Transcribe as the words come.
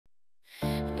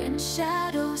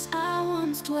shadows I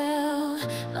once dwelled,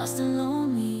 lost and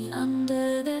lonely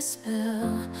under their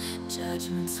spell.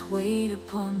 Judgments weighed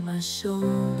upon my shoulders,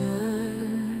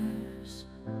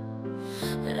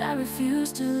 but I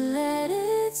refuse to let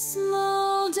it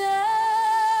smolder.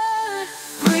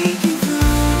 Breaking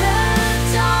through the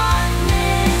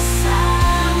darkness,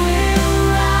 I will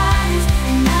rise,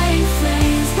 igniting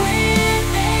flames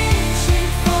within,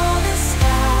 shoot for the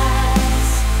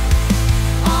skies.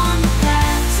 On the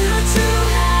path to true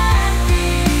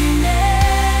happiness,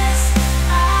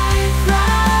 I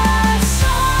rise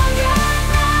stronger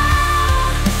now.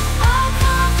 I'll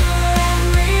conquer and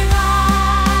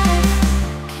revive.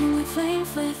 Kindling flame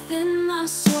within my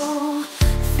soul,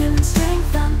 feeling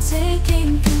strength, I'm taking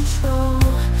control.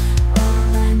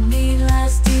 All I need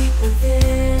lies deep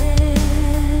within.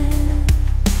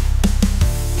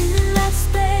 In that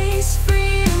space,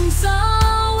 freedom's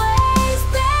always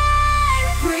been.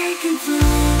 Breaking through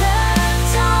the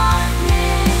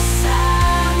darkness, I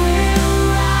will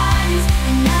rise,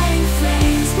 igniting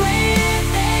flames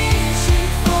within,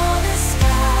 shoot for the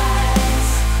skies.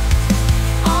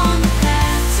 On the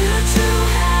path to true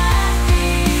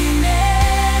happiness,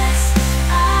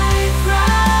 I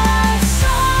rise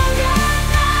stronger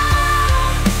now.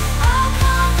 I'll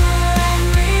conquer and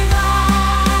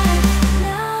revive.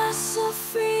 Now I soar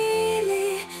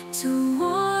freely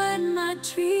toward my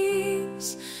dreams.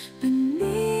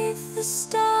 Beneath the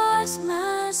stars,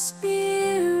 my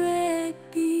spirit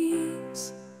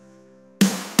beats.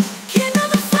 Kindle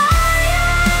the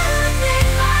fire, make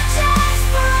my chest,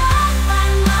 for I'll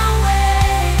find my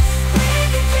way.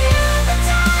 Breaking through the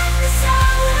darkness, I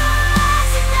will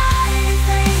rise, igniting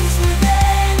flames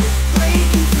within.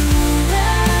 Breaking through the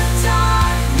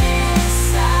darkness,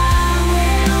 I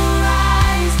will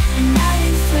rise,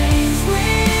 igniting flames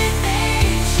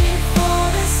within, shoot for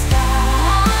the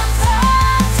skies.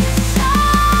 Time to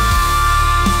shine,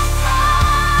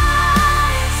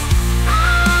 rise,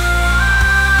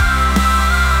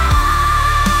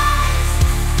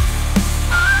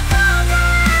 I'll conquer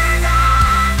and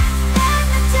rise. When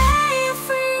the day of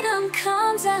freedom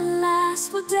comes at last,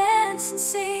 we'll dance and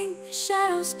sing, the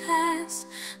shadows pass.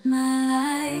 My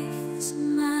life is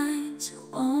mine to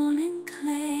own and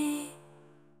claim.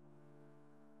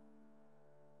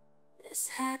 This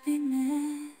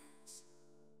happiness.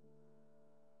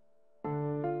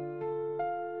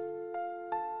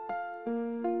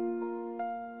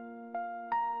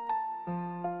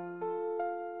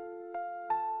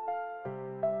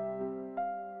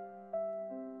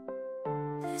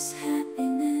 This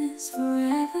happiness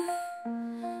forever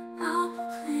I'll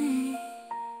proclaim.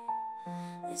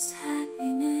 This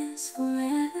happiness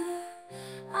forever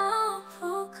I'll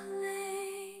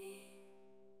proclaim.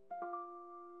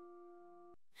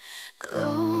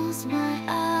 Close my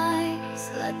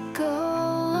eyes, let go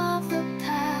of the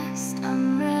past.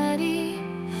 I'm ready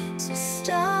to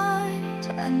start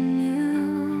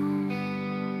anew.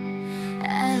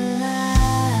 At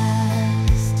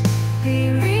last, be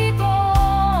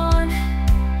reborn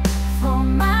for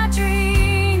my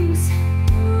dreams.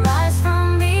 Rise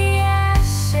from the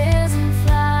ashes and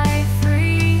fly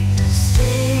free.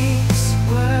 Stakes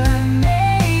were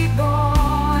made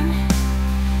born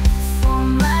for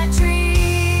my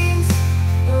dreams.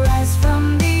 Rise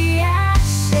from the ashes.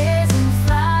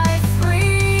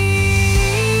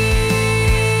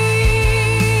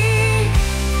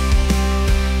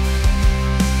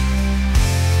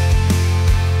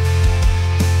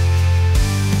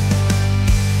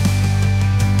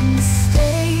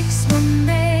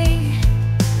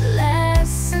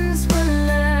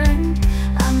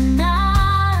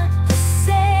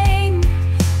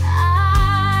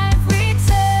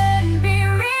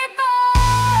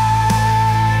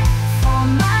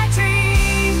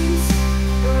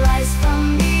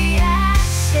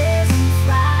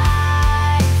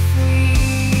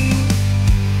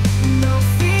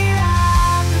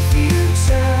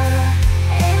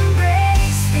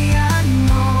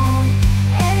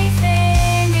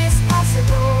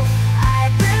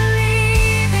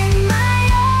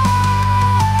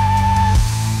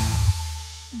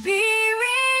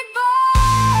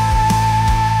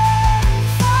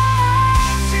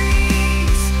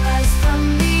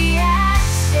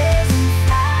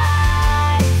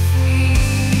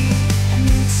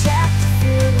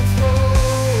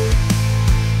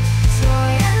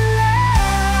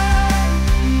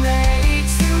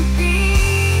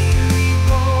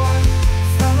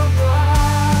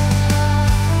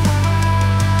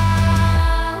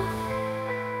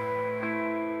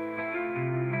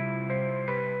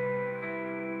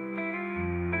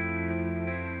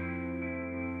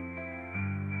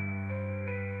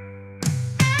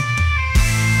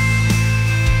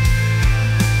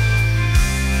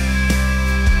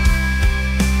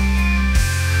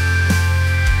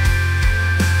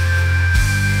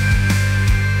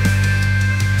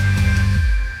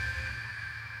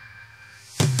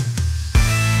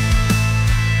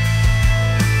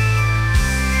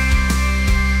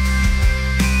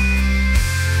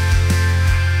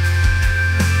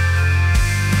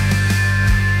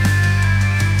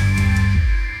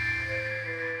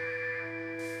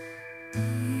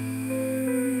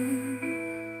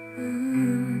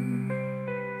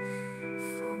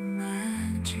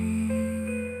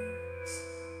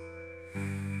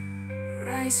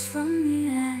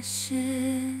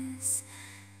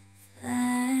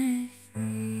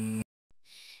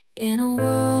 In a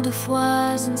world of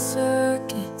wires and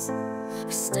circuits,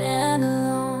 I stand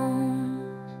alone.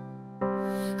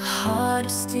 A heart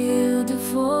of steel,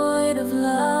 devoid of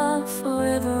love,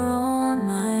 forever on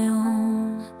my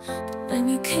own. But then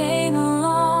you came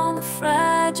along, a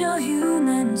fragile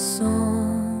human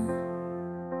soul,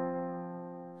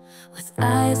 with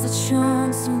eyes that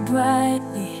shone so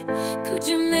brightly. Could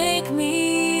you make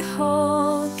me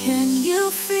whole? Can you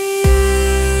feel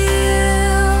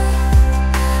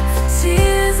the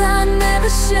tears I never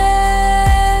shed?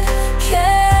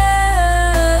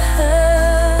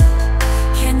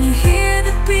 Can you hear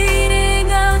the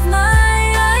beating of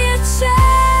my iron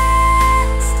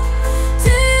chest?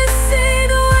 Do you see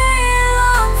the way I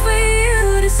long for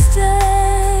you to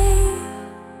stay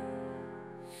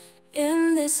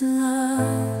in this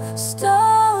love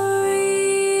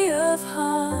story of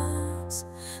hearts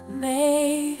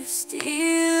made of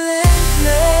steel and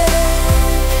clay?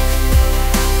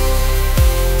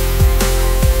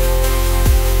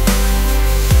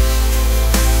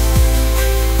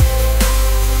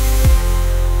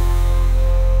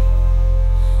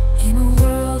 In a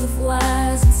world of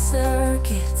wires and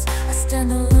circuits, I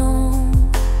stand alone.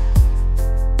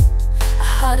 A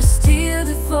heart of steel,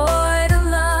 devoid of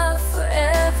love,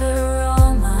 forever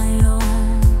on my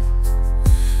own.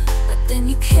 But then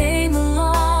you came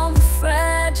along, a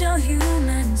fragile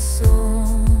human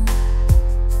soul,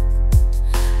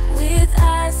 with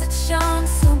eyes that shone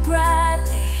so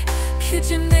brightly. Could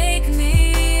you make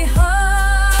me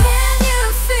whole? Can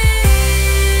you feel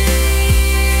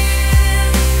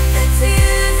the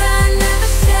tears I never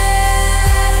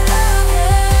shed?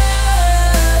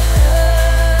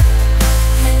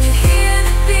 Can you hear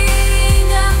the beating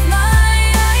of my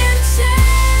iron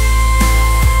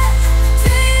chest?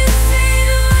 Do you see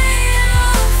the way I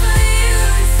long for you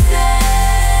to stay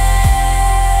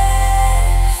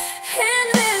in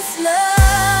this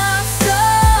love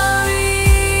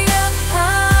story of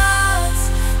hearts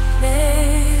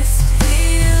made of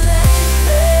steel and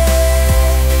clay?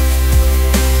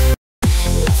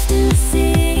 Lost in the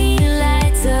city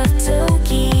lights of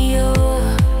Tokyo,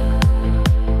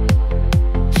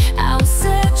 I was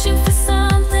searching for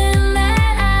something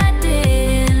that I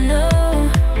didn't know.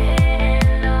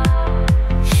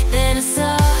 Then I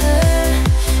saw her,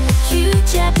 a cute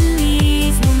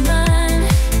Japanese woman,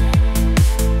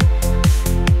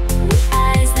 with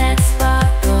eyes that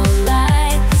sparkle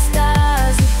like the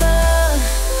stars above.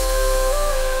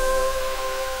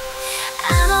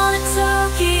 I'm on a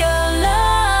Tokyo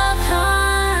love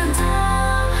hunt,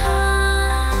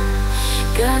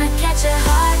 gonna catch her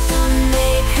heart, gonna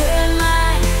make her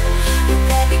mine, with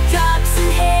heavy drops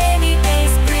and heavy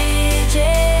bass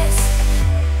bridges.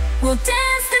 We'll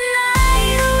dance the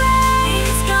night away,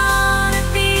 it's gonna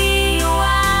be a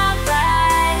wild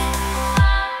ride.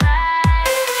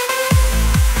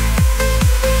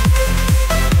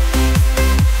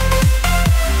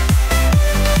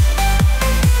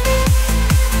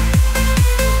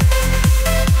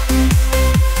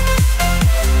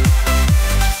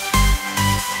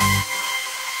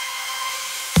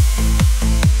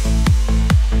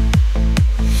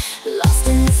 Lost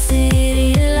in the city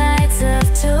lights of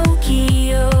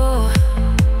Tokyo,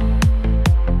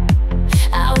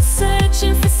 I was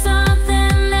searching for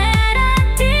something that I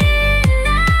didn't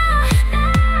know.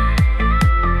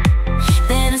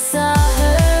 Then I saw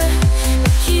her,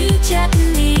 a cute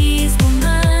Japanese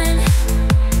woman,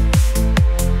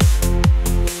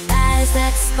 eyes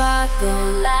that sparkle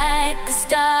like the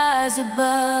stars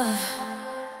above.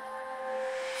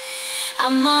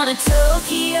 I'm on a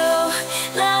Tokyo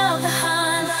love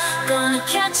hunt, gonna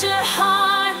catch her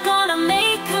heart, gonna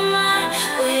make her mine,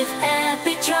 with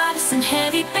epic drops and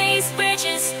heavy bass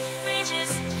bridges.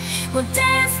 We'll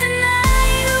dance the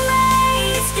night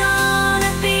away, it's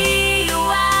gonna be a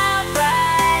wild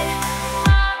ride.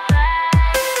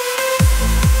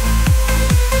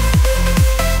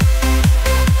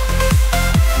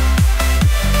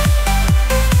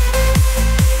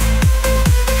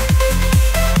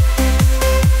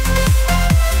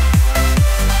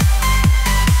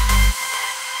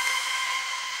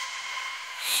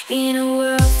 In a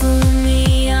world full of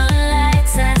neon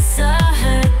lights, I saw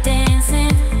her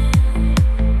dancing,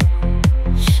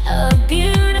 a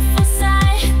beautiful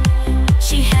sight.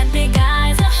 She had big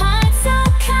eyes, a heart so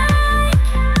kind.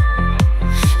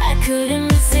 I couldn't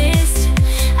resist,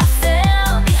 I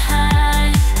fell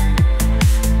behind.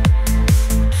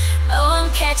 Oh, I'm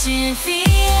catching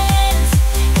feelings,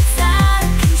 it's out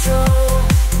of control.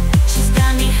 She's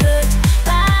got me hooked,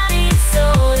 body,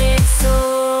 soul, and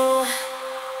soul.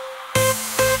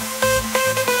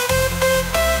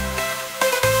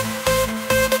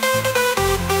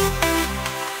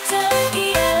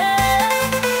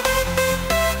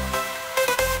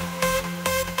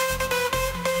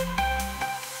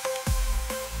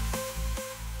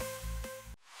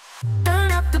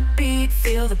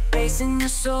 Feel the bass in your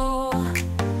soul.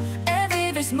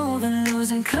 Every beat's moving,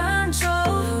 losing control.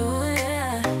 Oh,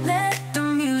 yeah. Let the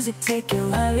music take you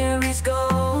where your lyrics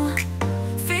go.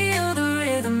 Feel the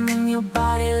rhythm in your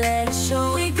body, let it show.